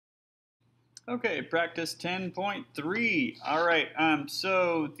Okay, practice 10.3. All right,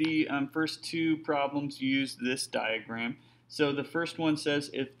 so the first two problems use this diagram. So the first one says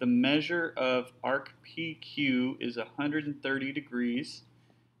if the measure of arc PQ is 130 degrees,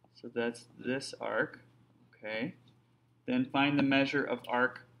 so that's this arc, okay, then find the measure of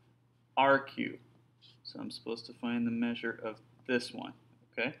arc RQ. So I'm supposed to find the measure of this one,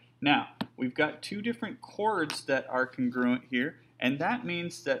 okay? Now, we've got two different chords that are congruent here, and that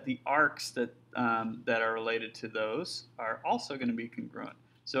means that the arcs that are related to those are also going to be congruent.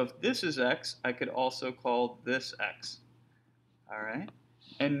 So if this is x, I could also call this x. All right?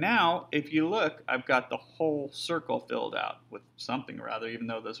 And now, if you look, I've got the whole circle filled out with something or other, even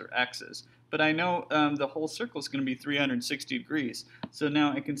though those are x's. But I know the whole circle is going to be 360 degrees. So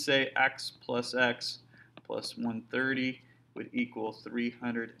now I can say x plus 130 would equal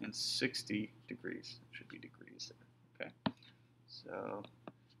 360 degrees. It should be degrees there. Okay. So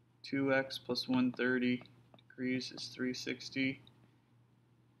 2x plus 130 degrees is 360.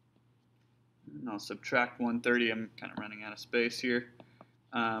 And I'll subtract 130. I'm kind of running out of space here.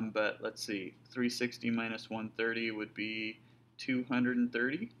 But let's see. 360 minus 130 would be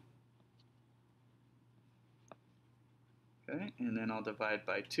 230. Okay, and then I'll divide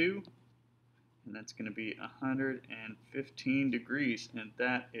by 2. And that's going to be 115 degrees. And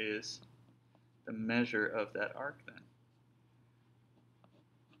that is the measure of that arc then.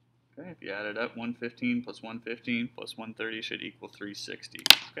 Okay, if you add it up, 115 plus 115 plus 130 should equal 360.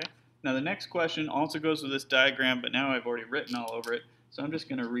 Okay. Now the next question also goes with this diagram, but now I've already written all over it, so I'm just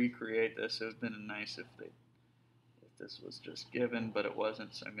going to recreate this. It would have been nice if this was just given, but it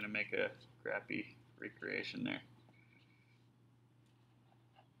wasn't, so I'm going to make a crappy recreation there.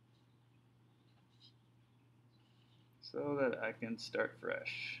 So that I can start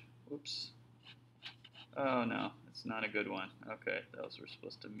fresh. Whoops. Oh no, it's not a good one. Okay, those were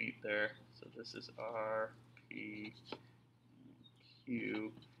supposed to meet there. So this is R, P,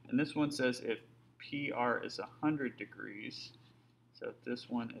 Q. And this one says if PR is 100 degrees, so if this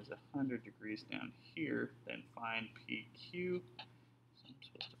one is 100 degrees down here, then find PQ. So I'm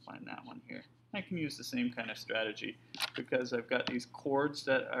supposed to find that one here. I can use the same kind of strategy because I've got these chords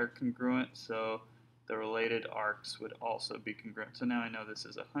that are congruent, so the related arcs would also be congruent. So now I know this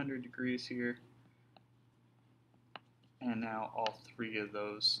is 100 degrees here. And now all three of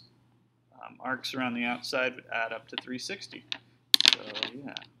those arcs around the outside would add up to 360. So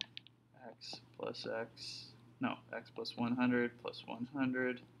yeah, x plus 100 plus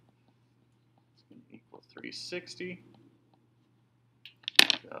 100 is going to equal 360.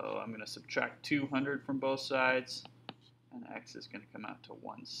 So I'm going to subtract 200 from both sides, and x is going to come out to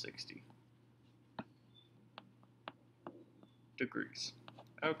 160 degrees.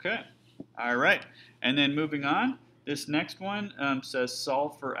 Okay, all right, and then moving on, this next one says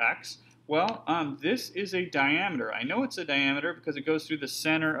solve for x. Well, this is a diameter. I know it's a diameter because it goes through the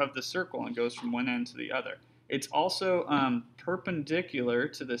center of the circle and goes from one end to the other. It's also perpendicular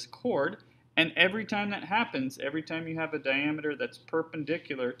to this chord, and every time that happens, every time you have a diameter that's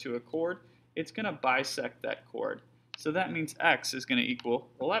perpendicular to a chord, it's going to bisect that chord. So that means x is going to equal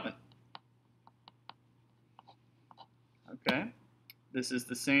 11. Okay, this is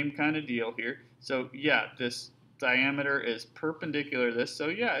the same kind of deal here. So yeah, this diameter is perpendicular to this, so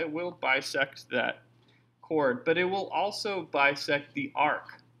yeah, it will bisect that chord, but it will also bisect the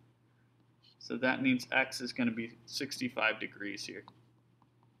arc. So that means x is going to be 65 degrees here.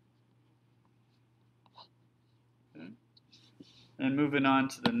 Okay. And moving on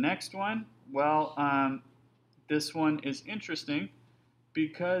to the next one, well, this one is interesting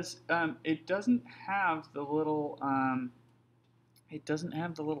because it doesn't have the little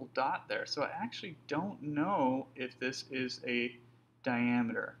dot there. So I actually don't know if this is a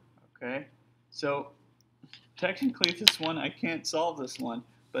diameter, okay? So technically this one, I can't solve this one,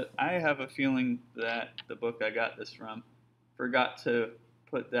 but I have a feeling that the book I got this from forgot to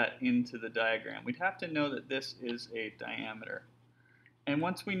put that into the diagram. We'd have to know that this is a diameter. And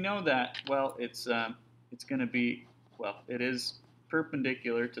once we know that, well, it's going to be, well, it is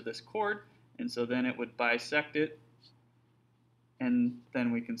perpendicular to this chord, and so then it would bisect it, and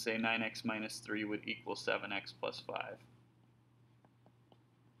then we can say 9x minus 3 would equal 7x plus 5.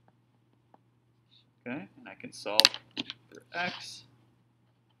 Okay, and I can solve for x.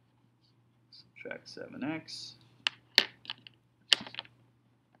 Subtract 7x.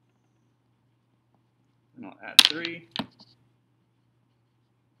 And I'll add 3.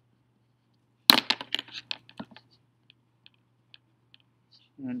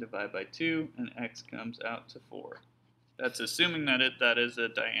 And divide by 2, and x comes out to 4. That's assuming that that is a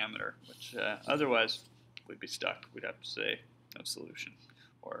diameter, which otherwise we'd be stuck. We'd have to say no solution,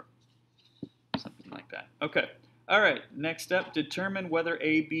 or Okay. All right. Next up, determine whether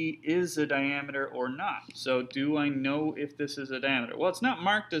AB is a diameter or not. So do I know if this is a diameter? Well, it's not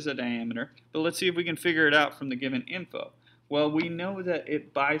marked as a diameter, but let's see if we can figure it out from the given info. Well, we know that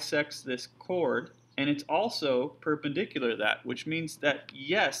it bisects this chord, and it's also perpendicular to that, which means that,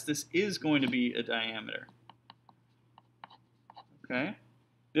 yes, this is going to be a diameter. Okay.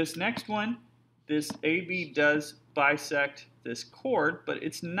 This next one, this AB does bisect this chord, but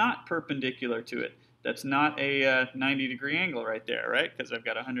it's not perpendicular to it. That's not a 90-degree angle right there, right? Because I've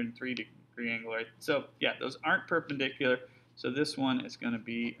got a 103-degree angle right. So yeah, those aren't perpendicular. So this one is going to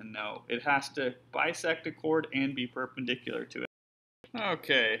be a no. It has to bisect a chord and be perpendicular to it.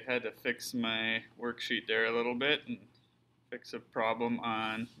 Okay, had to fix my worksheet there a little bit and fix a problem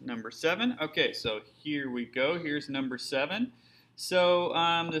on number 7. Okay, so here we go. Here's number 7.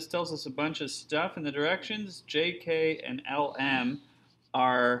 So this tells us a bunch of stuff in the directions. JK and LM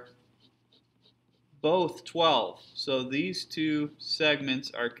are both 12. So these two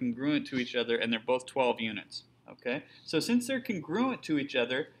segments are congruent to each other, and they're both 12 units. Okay, so since they're congruent to each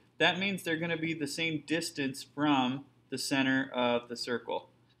other, that means they're going to be the same distance from the center of the circle.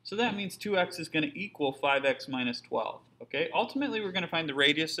 So that means 2x is going to equal 5x minus 12. Okay, ultimately we're going to find the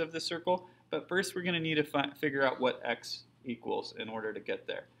radius of the circle, but first we're going to need to figure out what x equals in order to get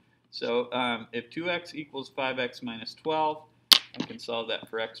there. So if 2x equals 5x minus 12, I can solve that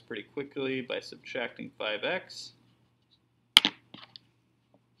for x pretty quickly by subtracting 5x.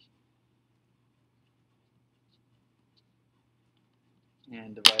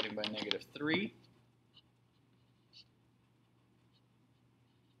 And dividing by negative 3.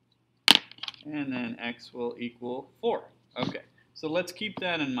 And then x will equal 4. Okay, so let's keep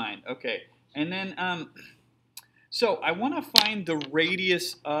that in mind. Okay, and then so I want to find the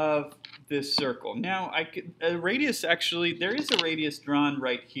radius of this circle. Now, a radius actually, there is a radius drawn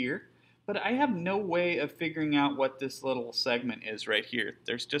right here, but I have no way of figuring out what this little segment is right here.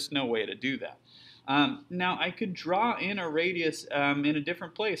 There's just no way to do that. Now, I could draw in a radius in a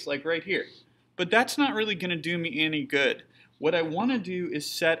different place, like right here, but that's not really going to do me any good. What I want to do is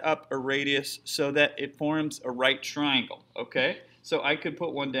set up a radius so that it forms a right triangle, okay? So I could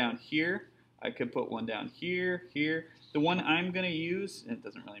put one down here, I could put one down here, here. The one I'm going to use, it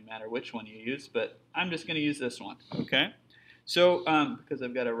doesn't really matter which one you use, but I'm just going to use this one, okay? So, because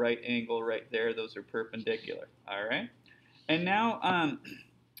I've got a right angle right there, those are perpendicular, all right? And now,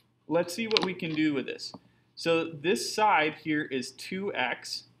 let's see what we can do with this. So this side here is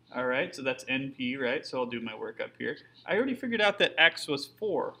 2x, all right? So that's NP, right? So I'll do my work up here. I already figured out that x was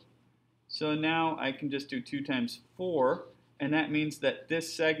 4. So now I can just do 2 times 4, and that means that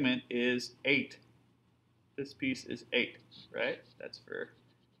this segment is 8. This piece is 8, right? That's for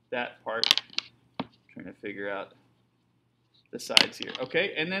that part. I'm trying to figure out the sides here.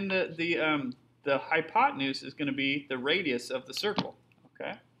 Okay, and then the hypotenuse is going to be the radius of the circle.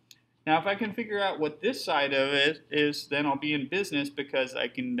 Okay. Now, if I can figure out what this side of it is, then I'll be in business because I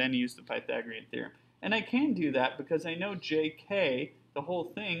can then use the Pythagorean theorem. And I can do that because I know JK, the whole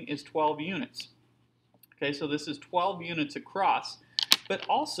thing, is 12 units. Okay, so this is 12 units across. But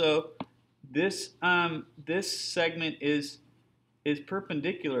also, this segment is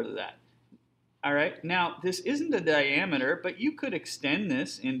perpendicular to that. All right, now this isn't a diameter, but you could extend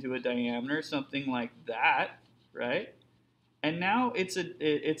this into a diameter, something like that, right? And now it's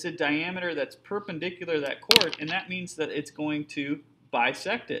a diameter that's perpendicular to that chord, and that means that it's going to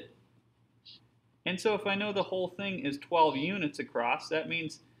bisect it. And so if I know the whole thing is 12 units across, that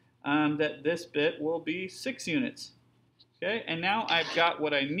means that this bit will be 6 units. Okay, and now I've got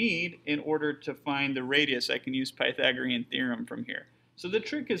what I need in order to find the radius. I can use Pythagorean theorem from here. So the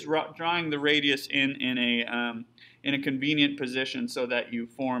trick is drawing the radius in a convenient position so that you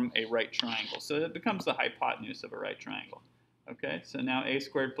form a right triangle. So it becomes the hypotenuse of a right triangle. Okay, so now a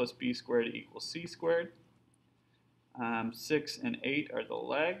squared plus b squared equals c squared. 6 and 8 are the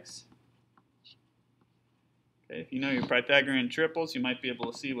legs. Okay, if you know your Pythagorean triples, you might be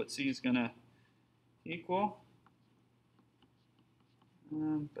able to see what c is going to equal.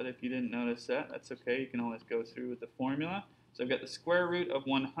 But if you didn't notice that, that's okay. You can always go through with the formula. So I've got the square root of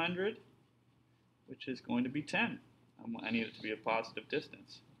 100, which is going to be 10. I need it to be a positive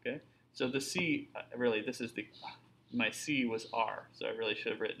distance. Okay, so the c, really, this is my c was r, so I really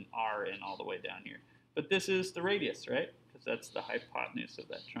should have written r in all the way down here. But this is the radius, right? Because that's the hypotenuse of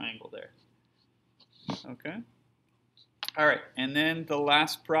that triangle there. Okay. All right, and then the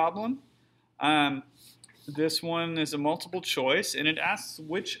last problem. This one is a multiple choice, and it asks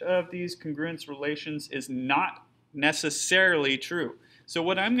which of these congruence relations is not necessarily true. So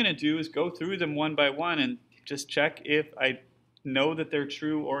what I'm going to do is go through them one by one and just check if I know that they're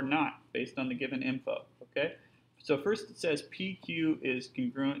true or not based on the given info. Okay, so first it says PQ is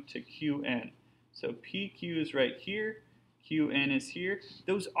congruent to QN. So PQ is right here, QN is here.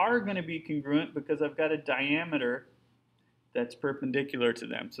 Those are going to be congruent because I've got a diameter that's perpendicular to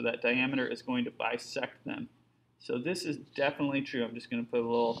them. So that diameter is going to bisect them. So this is definitely true. I'm just going to put a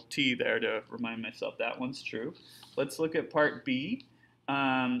little T there to remind myself that one's true. Let's look at part B.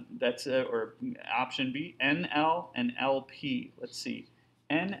 Or option B, NL and LP. Let's see.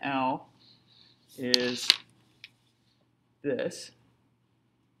 NL is this,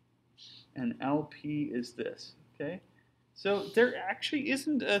 and LP is this. Okay? So there actually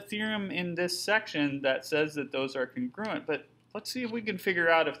isn't a theorem in this section that says that those are congruent, but let's see if we can figure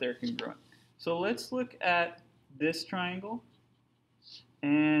out if they're congruent. So let's look at this triangle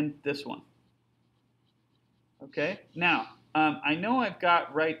and this one. Okay, now I know I've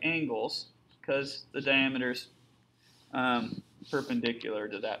got right angles because the diameter's perpendicular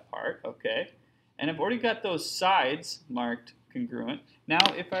to that part. Okay, and I've already got those sides marked congruent. Now,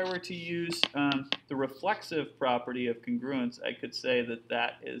 if I were to use the reflexive property of congruence, I could say that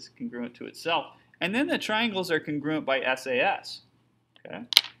that is congruent to itself. And then the triangles are congruent by SAS. Okay.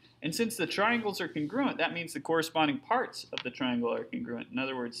 And since the triangles are congruent, that means the corresponding parts of the triangle are congruent. In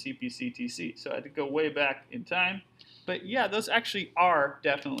other words, CPCTC. So I had to go way back in time. But yeah, those actually are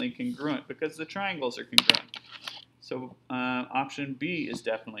definitely congruent because the triangles are congruent. So option B is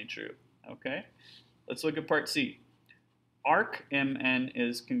definitely true. Okay, let's look at part C. Arc MN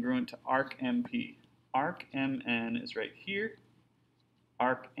is congruent to arc MP. Arc MN is right here.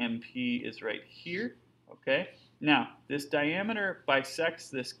 Arc MP is right here. Okay. Now, this diameter bisects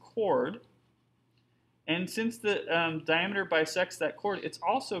this chord, and since the diameter bisects that chord, it's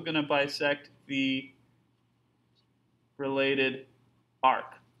also going to bisect the related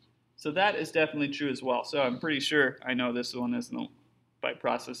arc. So that is definitely true as well. So I'm pretty sure I know this one isn't by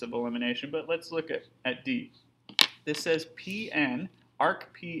process of elimination, but let's look at D. This says PN,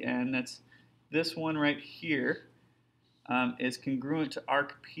 arc PN, that's this one right here, is congruent to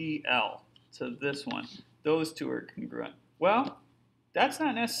arc PL, so this one. Those two are congruent. Well, that's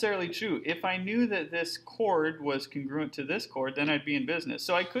not necessarily true. If I knew that this chord was congruent to this chord, then I'd be in business.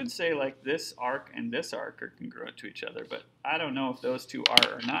 So I could say like this arc and this arc are congruent to each other, but I don't know if those two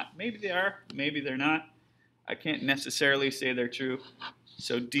are or not. Maybe they are, maybe they're not. I can't necessarily say they're true.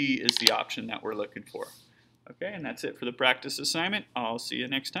 So D is the option that we're looking for. Okay, and that's it for the practice assignment. I'll see you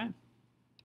next time.